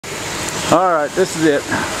Alright, this is it.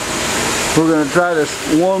 We're going to try this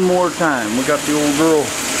one more time. We got the old girl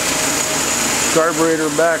carburetor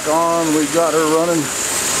back on. We got her running.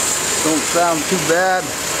 Don't sound too bad.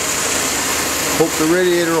 Hope the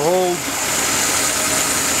radiator holds.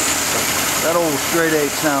 That old straight 8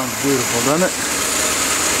 sounds beautiful, doesn't it?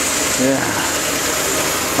 Yeah.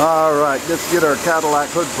 Alright, let's get our Cadillac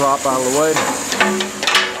hood prop out of the way.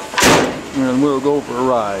 And we'll go for a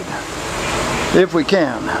ride. If we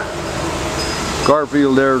can.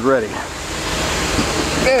 Garfield there is ready.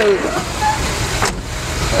 There we go.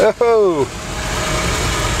 Oh!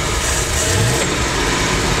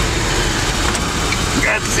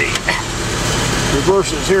 Let's see.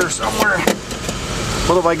 Reverse is here somewhere.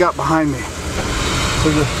 What have I got behind me?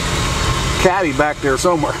 There's a caddy back there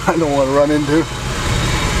somewhere I don't want to run into.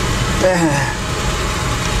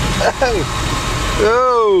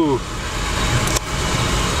 Oh!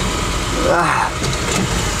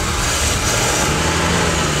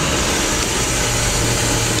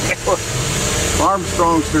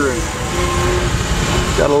 Armstrong steering.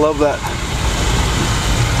 Gotta love that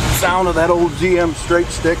sound of that old GM straight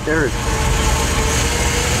stick there.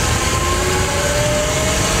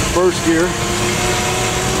 First gear.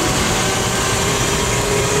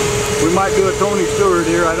 We might do a Tony Stewart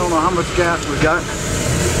here. I don't know how much gas we got,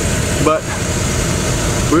 but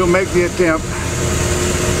we'll make the attempt.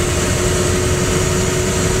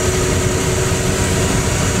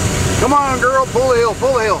 Come on, girl, pull the hill,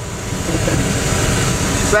 pull the hill.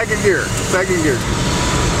 Second gear, second gear.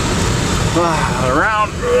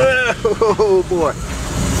 Around, oh boy.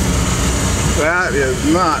 That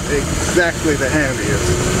is not exactly the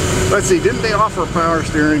handiest. Let's see, didn't they offer power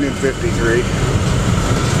steering in 53?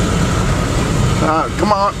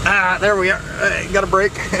 Come on, there we are. Got a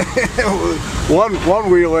brake. one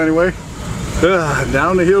wheel anyway.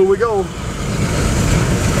 Down the hill we go.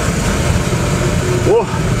 Whoa.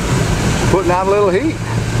 Putting out a little heat.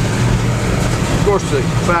 Of course, the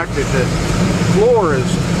fact that the floor is,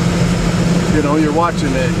 you know, you're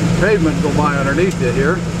watching the pavement go by underneath it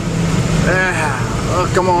here. Oh,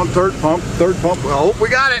 come on, third pump, third pump. I hope we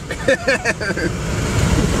got it.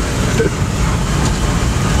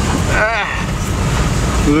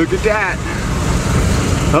 Look at that.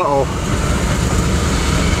 Uh-oh.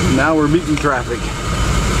 Now we're meeting traffic.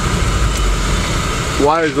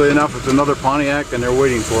 Wisely enough, it's another Pontiac and they're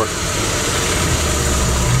waiting for us.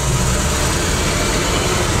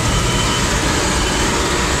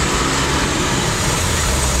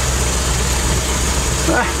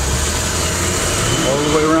 All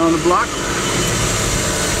the way around the block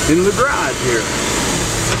in the garage here.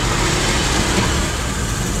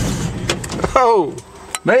 Oh,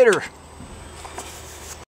 made her.